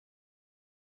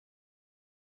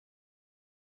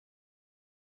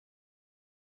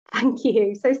Thank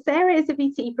you. So Sarah is a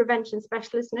VTE prevention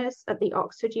specialist nurse at the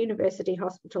Oxford University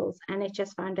Hospitals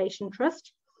NHS Foundation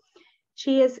Trust.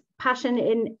 She has passion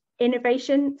in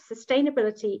innovation,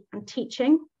 sustainability and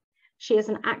teaching. She has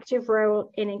an active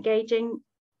role in engaging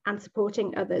and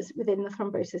supporting others within the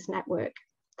thrombosis network.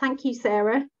 Thank you,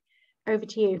 Sarah. Over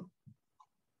to you.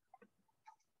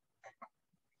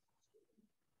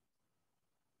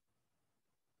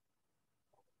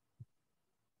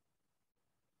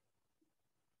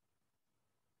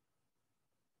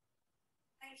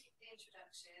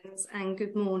 Introductions and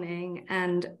good morning,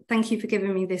 and thank you for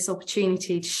giving me this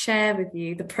opportunity to share with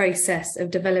you the process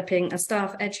of developing a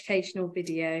staff educational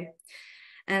video.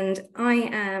 And I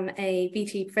am a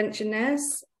VTE prevention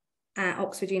nurse at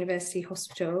Oxford University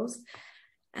Hospitals,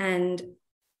 and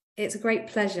it's a great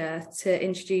pleasure to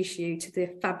introduce you to the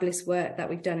fabulous work that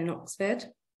we've done in Oxford.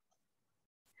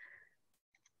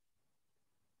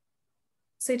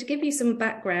 So to give you some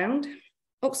background,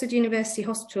 Oxford University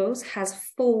Hospitals has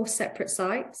 4 separate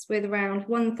sites with around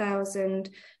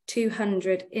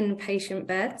 1,200 inpatient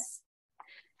beds,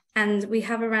 and we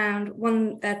have around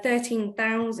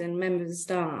 13,000 members of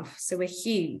staff, so we're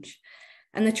huge.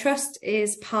 And the Trust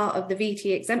is part of the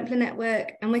VTE Exemplar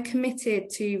Network, and we're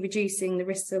committed to reducing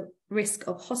the risk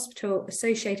of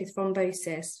hospital-associated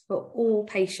thrombosis for all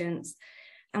patients,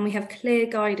 and we have clear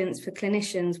guidance for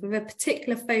clinicians with a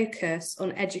particular focus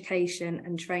on education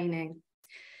and training.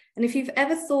 And if you've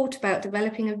ever thought about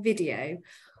developing a video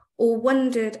or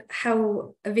wondered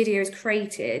how a video is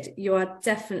created, you are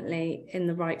definitely in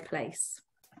the right place.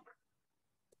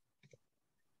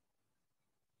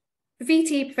 The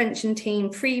VTE prevention team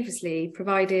previously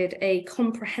provided a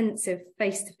comprehensive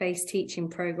face-to-face teaching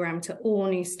programme to all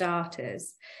new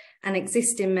starters and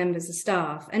existing members of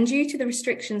staff. And due to the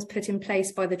restrictions put in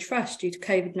place by the Trust due to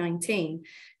COVID-19,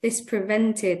 this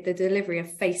prevented the delivery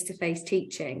of face-to-face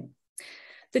teaching.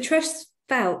 The Trust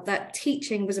felt that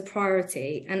teaching was a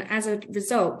priority, and as a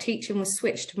result, teaching was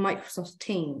switched to Microsoft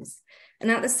Teams.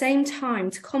 And at the same time,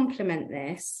 to complement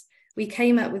this, we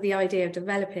came up with the idea of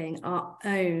developing our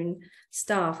own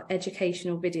staff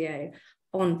educational video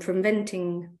on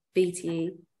preventing VTE,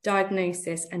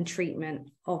 diagnosis and treatment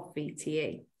of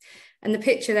VTE. And the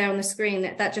picture there on the screen,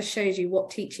 that just shows you what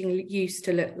teaching used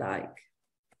to look like.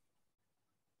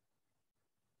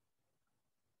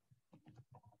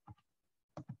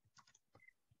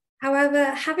 However,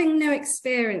 having no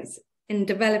experience in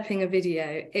developing a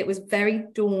video, it was very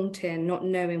daunting not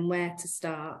knowing where to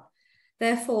start.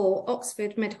 Therefore,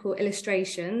 Oxford Medical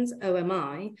Illustrations,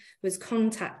 OMI, was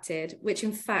contacted, which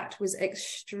in fact was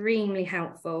extremely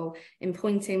helpful in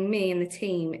pointing me and the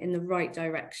team in the right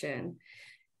direction.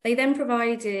 They then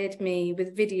provided me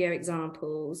with video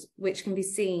examples, which can be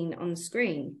seen on the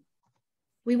screen.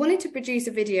 We wanted to produce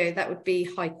a video that would be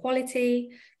high quality,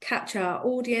 capture our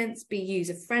audience, be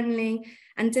user-friendly,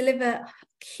 and deliver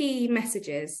key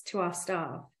messages to our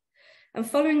staff. And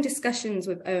following discussions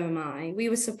with OMI, we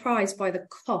were surprised by the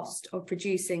cost of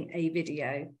producing a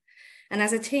video. And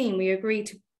as a team, we agreed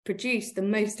to produce the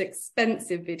most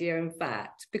expensive video, in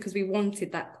fact, because we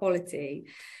wanted that quality.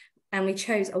 And we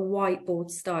chose a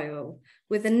whiteboard style,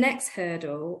 with the next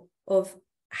hurdle of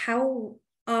how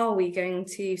are we going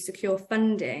to secure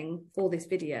funding for this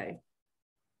video?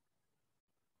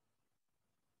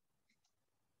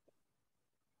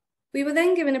 We were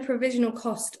then given a provisional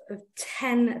cost of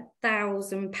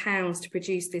 £10,000 to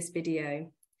produce this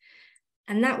video,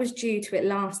 and that was due to it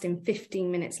lasting 15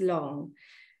 minutes long.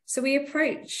 So we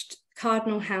approached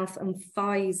Cardinal Health and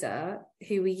Pfizer,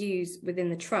 who we use within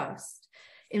the Trust,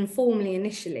 informally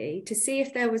initially, to see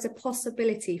if there was a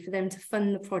possibility for them to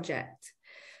fund the project.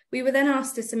 We were then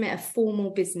asked to submit a formal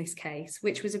business case,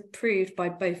 which was approved by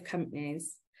both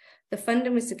companies. The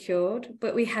funding was secured,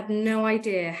 but we had no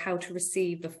idea how to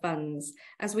receive the funds,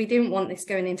 as we didn't want this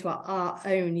going into our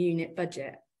own unit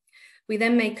budget. We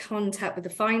then made contact with the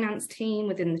finance team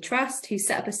within the Trust, who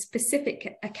set up a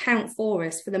specific account for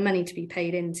us for the money to be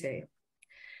paid into.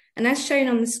 And as shown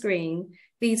on the screen,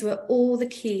 these were all the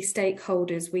key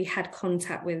stakeholders we had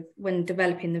contact with when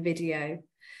developing the video.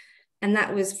 And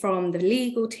that was from the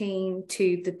legal team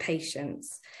to the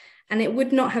patients. And it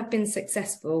would not have been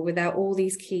successful without all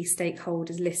these key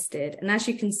stakeholders listed. And as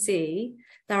you can see,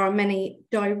 there are many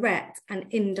direct and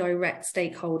indirect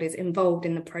stakeholders involved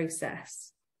in the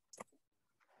process.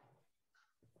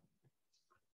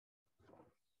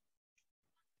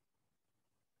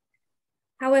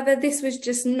 However, this was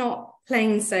just not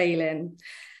plain sailing,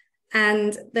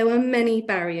 and there were many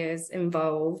barriers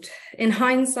involved. In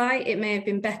hindsight, it may have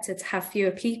been better to have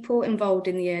fewer people involved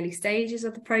in the early stages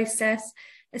of the process,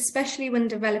 especially when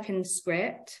developing the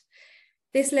script.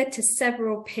 This led to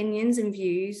several opinions and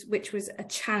views, which was a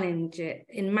challenge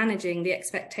in managing the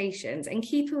expectations and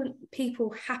keeping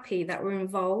people happy that were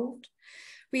involved.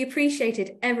 We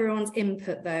appreciated everyone's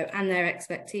input though, and their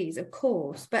expertise, of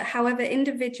course, but however,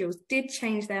 individuals did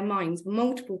change their minds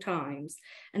multiple times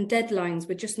and deadlines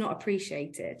were just not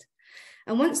appreciated.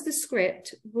 And once the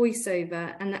script,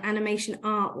 voiceover and the animation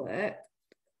artwork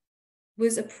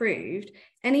was approved,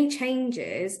 any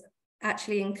changes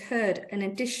actually incurred an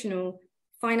additional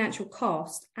financial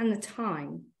cost and the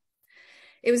time.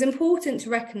 It was important to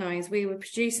recognise we were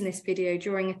producing this video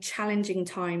during a challenging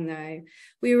time though.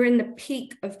 We were in the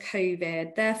peak of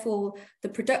COVID, therefore the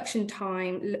production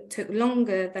time took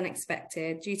longer than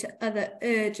expected due to other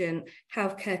urgent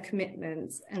healthcare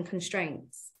commitments and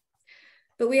constraints.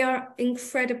 But we are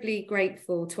incredibly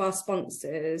grateful to our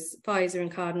sponsors, Pfizer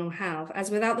and Cardinal Health, as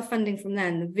without the funding from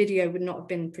them, the video would not have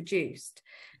been produced.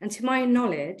 And to my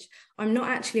knowledge, I'm not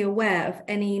actually aware of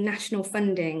any national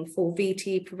funding for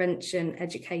VTE prevention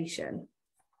education.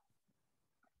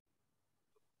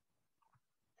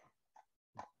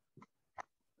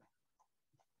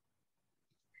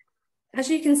 As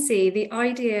you can see, the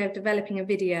idea of developing a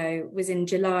video was in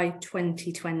July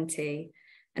 2020.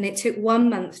 And it took 1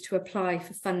 month to apply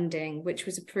for funding, which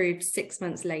was approved 6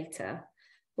 months later.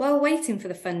 While waiting for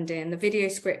the funding, the video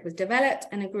script was developed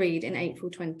and agreed in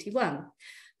April 21.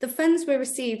 The funds were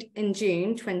received in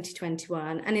June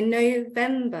 2021, and in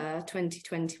November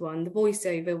 2021, the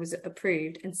voiceover was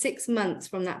approved, and 6 months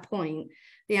from that point,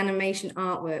 the animation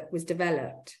artwork was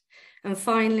developed. And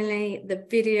finally, the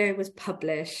video was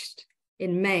published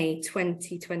in May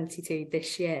 2022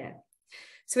 this year.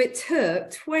 So it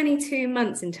took 22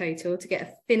 months in total to get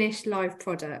a finished live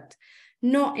product.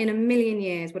 Not in a million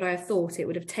years would I have thought it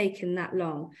would have taken that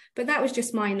long, but that was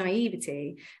just my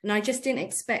naivety. And I just didn't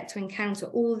expect to encounter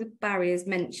all the barriers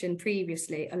mentioned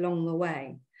previously along the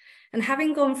way. And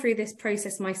having gone through this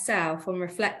process myself on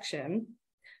reflection,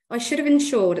 I should have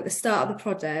ensured at the start of the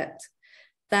project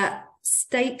that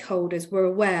stakeholders were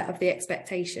aware of the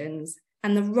expectations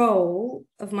and the role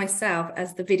of myself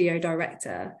as the video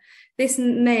director. This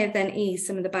may have then eased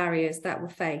some of the barriers that were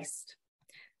faced.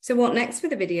 So what next for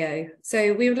the video?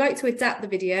 So we would like to adapt the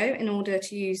video in order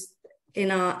to use in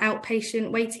our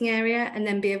outpatient waiting area and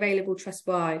then be available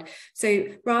trust-wide. So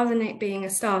rather than it being a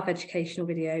staff educational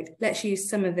video, let's use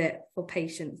some of it for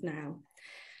patients now.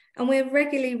 And we'll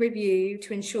regularly review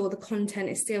to ensure the content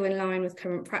is still in line with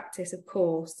current practice, of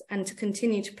course, and to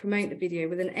continue to promote the video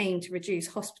with an aim to reduce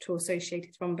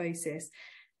hospital-associated thrombosis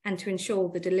and to ensure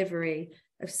the delivery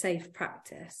of safe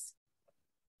practice.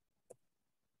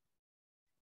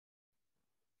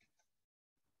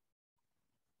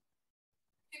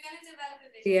 If you're going to develop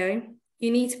a video, you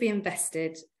need to be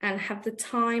invested and have the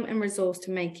time and resource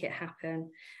to make it happen.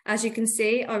 As you can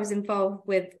see, I was involved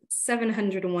with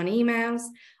 701 emails.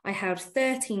 I held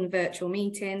 13 virtual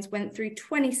meetings, went through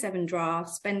 27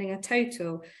 drafts, spending a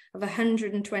total of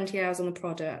 120 hours on the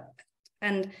product.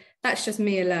 And that's just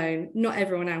me alone, not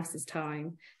everyone else's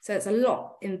time. So it's a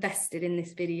lot invested in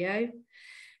this video.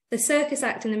 The circus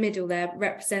act in the middle there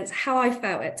represents how I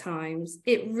felt at times.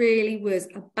 It really was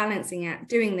a balancing act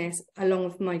doing this along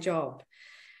with my job.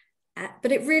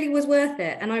 But it really was worth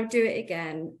it, and I would do it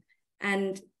again.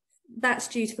 And that's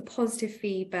due to the positive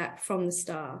feedback from the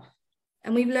staff.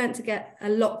 And we've learned to get a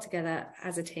lot together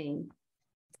as a team.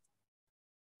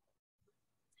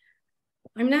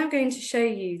 I'm now going to show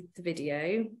you the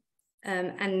video,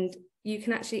 and you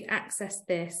can actually access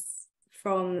this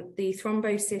from the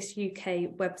Thrombosis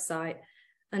UK website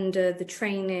under the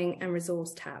Training and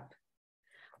Resource tab.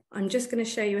 I'm just going to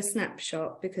show you a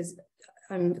snapshot because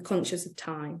I'm conscious of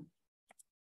time.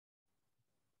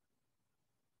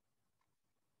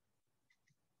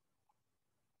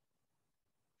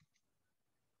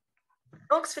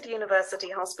 Oxford University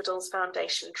Hospitals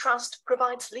Foundation Trust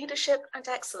provides leadership and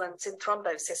excellence in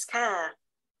thrombosis care.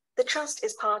 The Trust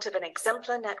is part of an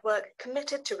exemplar network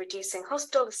committed to reducing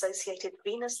hospital-associated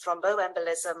venous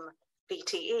thromboembolism,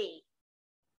 VTE.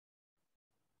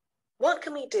 What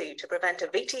can we do to prevent a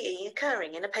VTE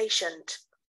occurring in a patient?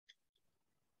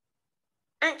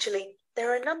 Actually,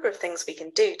 there are a number of things we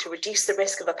can do to reduce the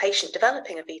risk of a patient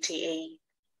developing a VTE.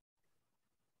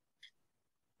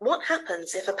 What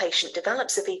happens if a patient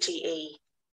develops a VTE?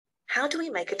 How do we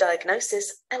make a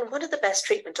diagnosis, and what are the best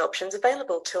treatment options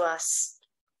available to us?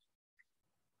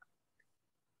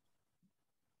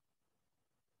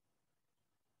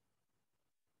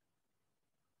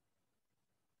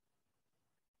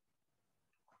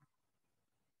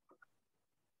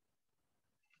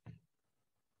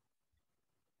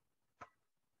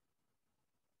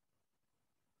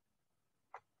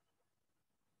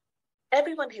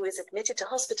 everyone who is admitted to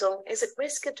hospital is at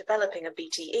risk of developing a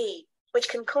VTE, which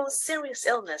can cause serious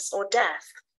illness or death.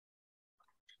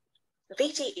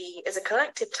 VTE is a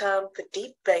collective term for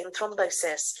deep vein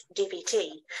thrombosis, DVT,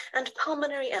 and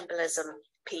pulmonary embolism,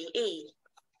 PE.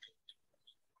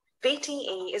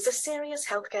 VTE is a serious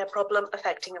healthcare problem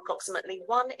affecting approximately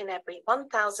 1 in every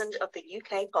 1,000 of the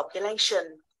UK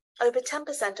population. Over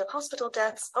 10% of hospital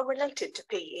deaths are related to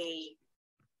PE.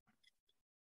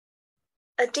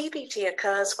 A DVT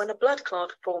occurs when a blood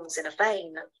clot forms in a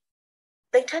vein.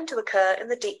 They tend to occur in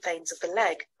the deep veins of the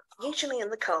leg, usually in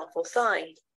the calf or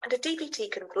thigh, and a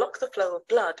DVT can block the flow of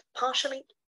blood partially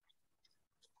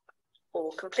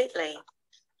or completely.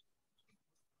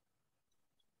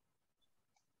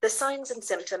 The signs and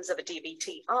symptoms of a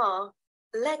DVT are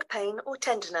leg pain or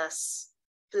tenderness,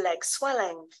 leg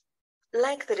swelling,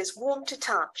 leg that is warm to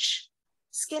touch,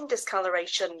 skin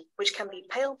discoloration, which can be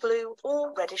pale blue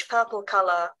or reddish purple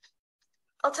colour.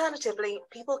 Alternatively,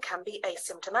 people can be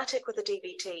asymptomatic with a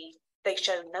DVT. They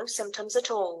show no symptoms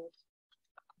at all.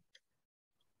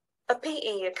 A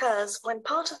PE occurs when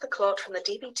part of the clot from the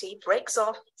DVT breaks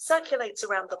off, circulates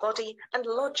around the body, and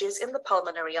lodges in the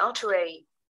pulmonary artery.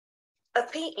 A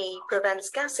PE prevents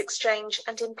gas exchange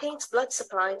and impedes blood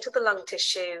supply to the lung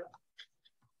tissue.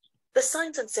 The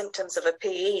signs and symptoms of a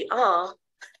PE are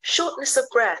shortness of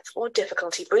breath or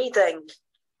difficulty breathing,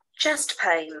 chest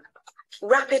pain,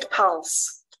 rapid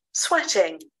pulse,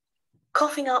 sweating,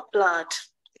 coughing up blood,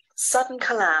 sudden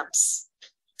collapse.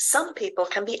 Some people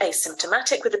can be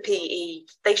asymptomatic with a PE.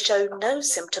 They show no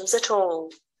symptoms at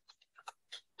all.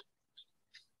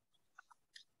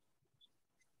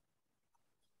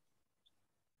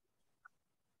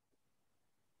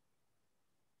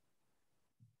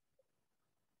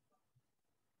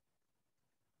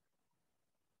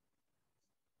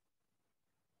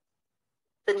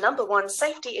 The number one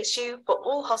safety issue for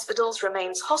all hospitals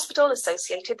remains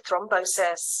hospital-associated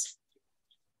thrombosis.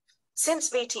 Since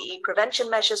VTE prevention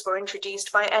measures were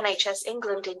introduced by NHS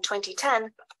England in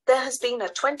 2010, there has been a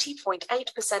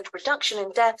 20.8% reduction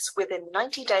in deaths within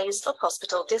 90 days of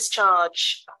hospital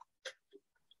discharge.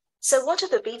 So what are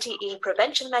the VTE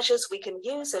prevention measures we can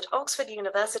use at Oxford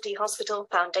University Hospital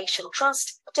Foundation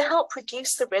Trust to help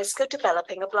reduce the risk of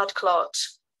developing a blood clot?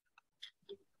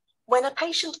 When a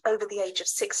patient over the age of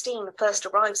 16 first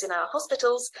arrives in our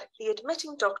hospitals, the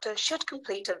admitting doctor should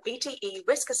complete a VTE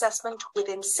risk assessment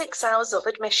within 6 hours of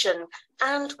admission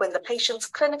and when the patient's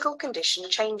clinical condition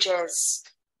changes.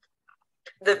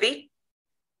 The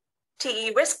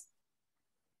VTE risk.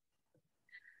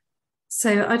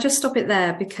 So I'll just stop it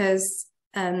there because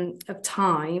of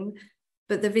time,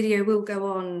 but the video will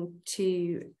go on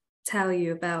to tell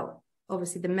you about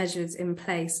obviously the measures in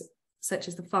place, such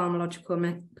as the pharmacological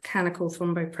and mechanical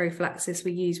thromboprophylaxis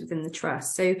we use within the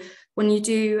trust. So when you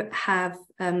do have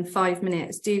 5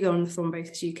 minutes, do go on the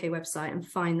Thrombosis UK website and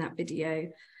find that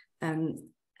video and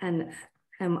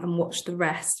watch the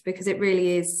rest, because it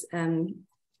really is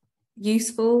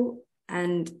useful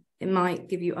and it might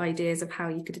give you ideas of how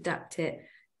you could adapt it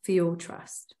for your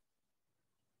trust.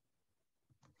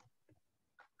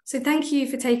 So thank you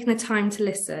for taking the time to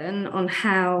listen on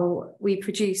how we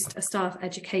produced a staff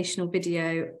educational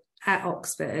video at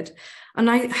Oxford.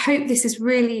 And I hope this has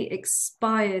really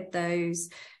inspired those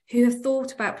who have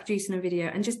thought about producing a video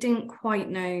and just didn't quite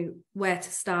know where to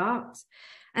start.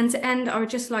 And to end, I would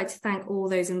just like to thank all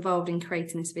those involved in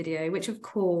creating this video, which of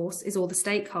course is all the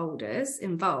stakeholders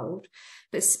involved.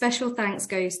 But special thanks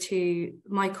goes to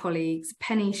my colleagues,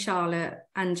 Penny, Charlotte,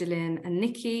 Angeline and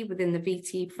Nikki within the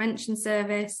VTE Prevention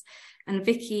Service, and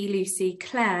Vicky, Lucy,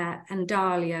 Claire and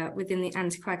Dahlia within the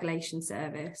Anticoagulation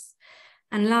Service.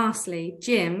 And lastly,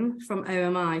 Jim from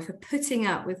OMI for putting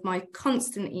up with my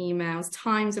constant emails,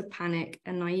 times of panic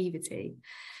and naivety.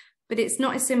 But it's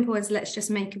not as simple as let's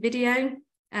just make a video,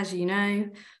 as you know,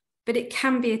 but it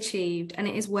can be achieved and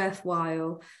it is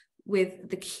worthwhile with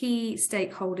the key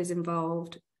stakeholders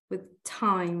involved, with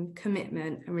time,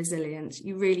 commitment and resilience.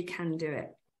 You really can do it.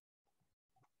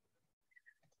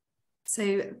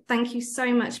 So thank you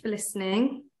so much for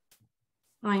listening.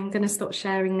 I'm going to stop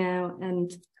sharing now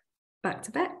and back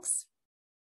to Bex.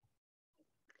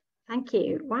 Thank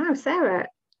you. Wow, Sarah,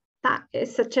 that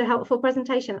is such a helpful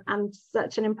presentation and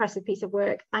such an impressive piece of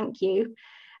work. Thank you.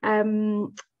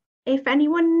 If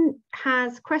anyone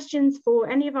has questions for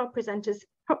any of our presenters,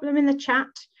 pop them in the chat.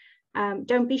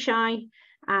 Don't be shy,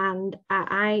 and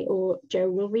I or Joe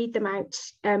will read them out,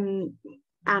 and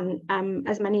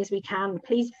as many as we can.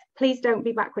 Please don't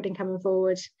be backward in coming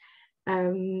forward.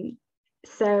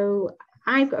 So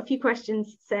I've got a few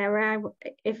questions, Sarah,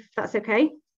 if that's okay.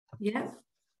 Yeah.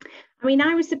 I mean,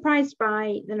 I was surprised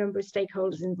by the number of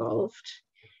stakeholders involved.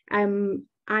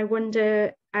 I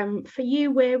wonder, for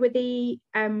you, where were the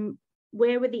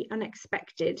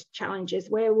unexpected challenges?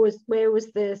 Where was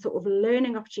the sort of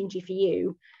learning opportunity for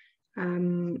you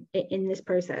in this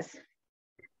process?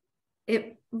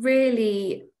 It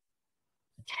really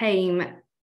came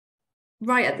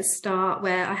right at the start,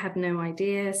 where I had no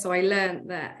idea. So I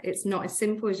learned that it's not as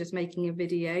simple as just making a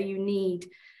video. You need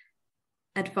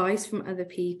advice from other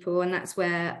people, and that's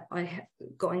where I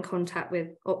got in contact with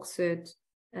Oxford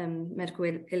Medical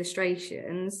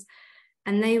Illustrations,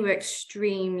 and they were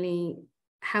extremely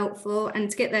helpful. And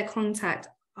to get their contact,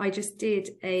 I just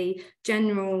did a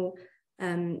general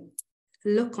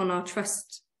look on our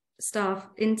trust staff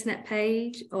internet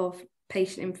page of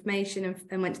patient information,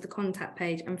 and went to the contact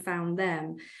page and found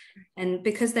them. And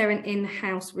because they're an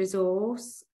in-house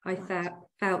resource, I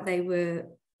felt they were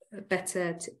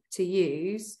better to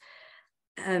use.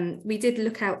 We did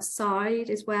look outside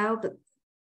as well, but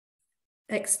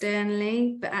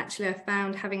externally, but actually I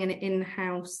found having an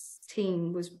in-house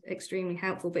team was extremely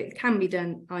helpful, but it can be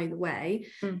done either way.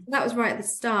 That was right at the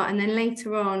start. And then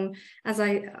later on, as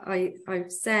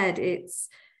I've said,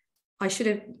 I should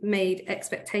have made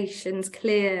expectations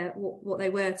clear what they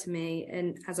were to me,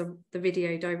 and as the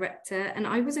video director. And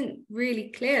I wasn't really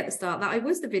clear at the start that I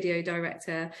was the video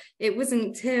director. It wasn't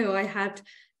until I had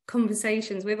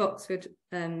conversations with Oxford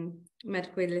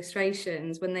Medical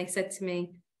Illustrations when they said to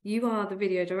me, "You are the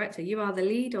video director, you are the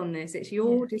lead on this, it's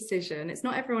your decision, it's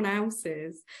not everyone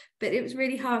else's." But it was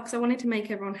really hard because I wanted to make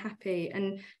everyone happy,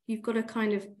 and you've got to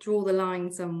kind of draw the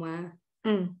line somewhere.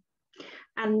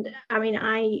 And I mean,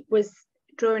 I was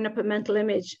drawing up a mental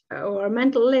image or a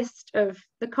mental list of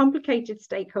the complicated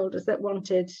stakeholders that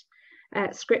wanted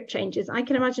script changes. I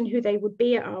can imagine who they would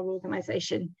be at our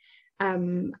organisation.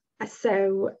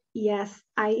 So yes,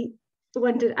 I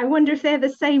wonder if they're the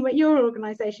same at your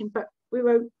organisation, but we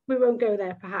won't go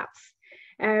there perhaps.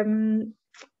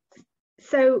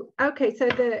 So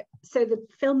the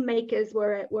filmmakers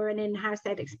were an in-house. They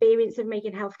had experience of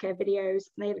making healthcare videos,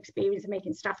 and they had experience of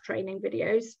making staff training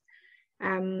videos.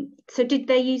 So did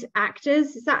they use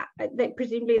actors? Is that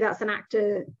presumably that's an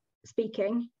actor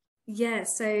speaking? Yeah,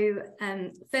 so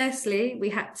firstly, we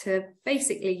had to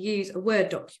basically use a Word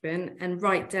document and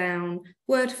write down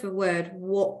word for word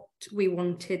what we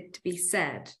wanted to be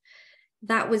said.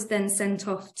 That was then sent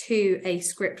off to a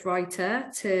script writer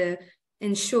to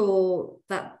ensure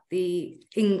that the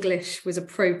English was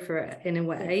appropriate in a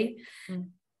way.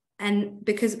 And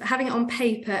because having it on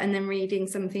paper and then reading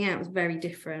something out was very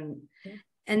different.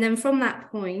 And then from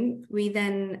that point, we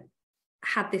then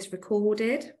had this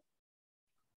recorded.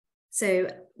 So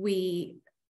we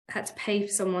had to pay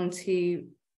for someone to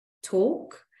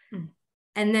talk.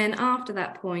 And then after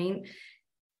that point,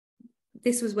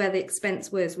 this was where the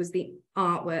expense was the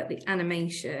artwork, the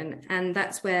animation. And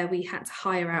that's where we had to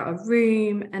hire out a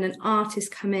room, and an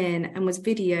artist come in and was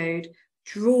videoed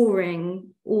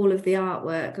drawing all of the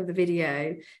artwork of the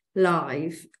video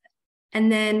live.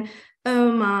 And then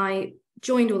OMI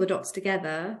joined all the dots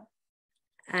together,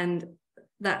 and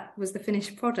that was the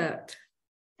finished product.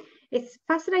 It's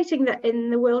fascinating that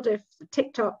in the world of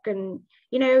TikTok, and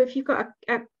you know, if you've got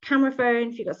a camera phone,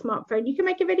 if you've got a smartphone, you can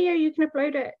make a video, you can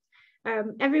upload it.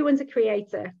 Everyone's a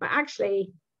creator, but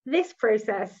actually this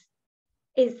process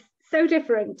is so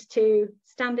different to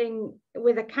standing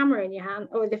with a camera in your hand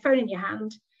or the phone in your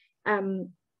hand,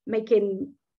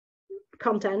 making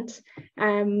content.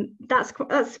 That's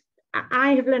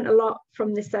I have learned a lot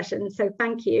from this session, so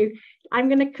thank you. I'm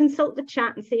going to consult the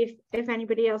chat and see if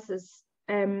anybody else is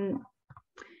no,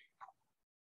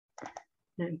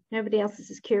 nobody else is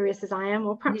as curious as I am,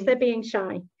 or perhaps they're being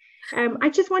shy. I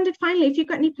just wondered finally if you've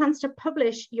got any plans to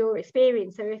publish your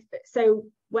experience, so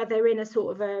whether in a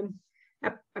sort of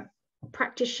a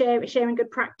practice sharing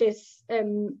good practice,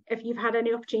 if you've had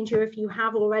any opportunity, or if you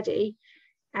have already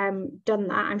done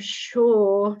that, I'm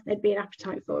sure there'd be an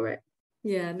appetite for it.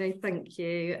 Yeah, no, thank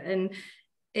you. And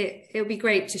it'll be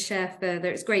great to share further.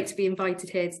 It's great to be invited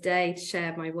here today to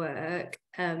share my work.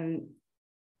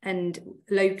 And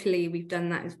locally we've done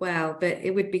that as well, but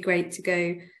it would be great to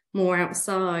go more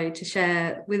outside to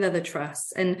share with other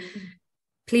trusts. And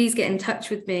please get in touch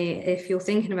with me if you're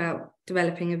thinking about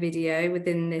developing a video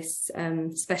within this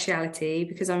speciality,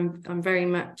 because I'm very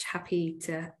much happy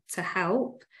to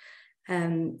help.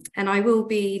 And I will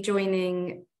be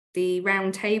joining the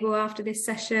round table after this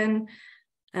session.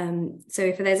 So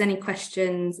if there's any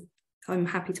questions, I'm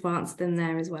happy to answer them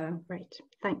there as well. Great,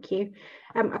 thank you.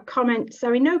 A comment,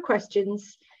 sorry, no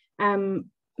questions.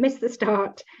 Missed the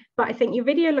start, but I think your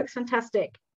video looks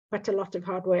fantastic. but a lot of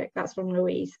hard work. That's from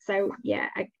Louise. So yeah,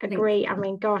 I agree. I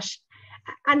mean, gosh,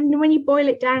 and when you boil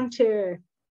it down to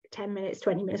 10 minutes,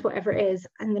 20 minutes, whatever it is,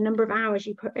 and the number of hours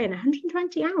you put in,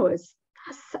 120 hours,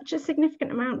 that's such a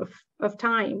significant amount of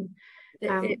time.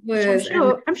 It was.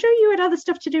 I'm sure you had other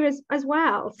stuff to do as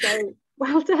well. So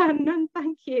well done, and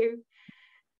thank you,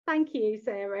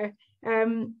 Sarah.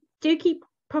 Do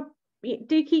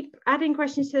keep adding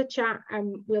questions to the chat,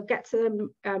 and we'll get to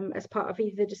them as part of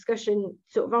either the discussion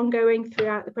sort of ongoing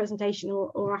throughout the presentation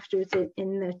or afterwards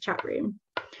in the chat room.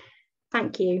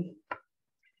 Thank you.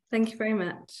 Thank you very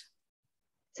much.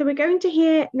 So we're going to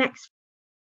hear next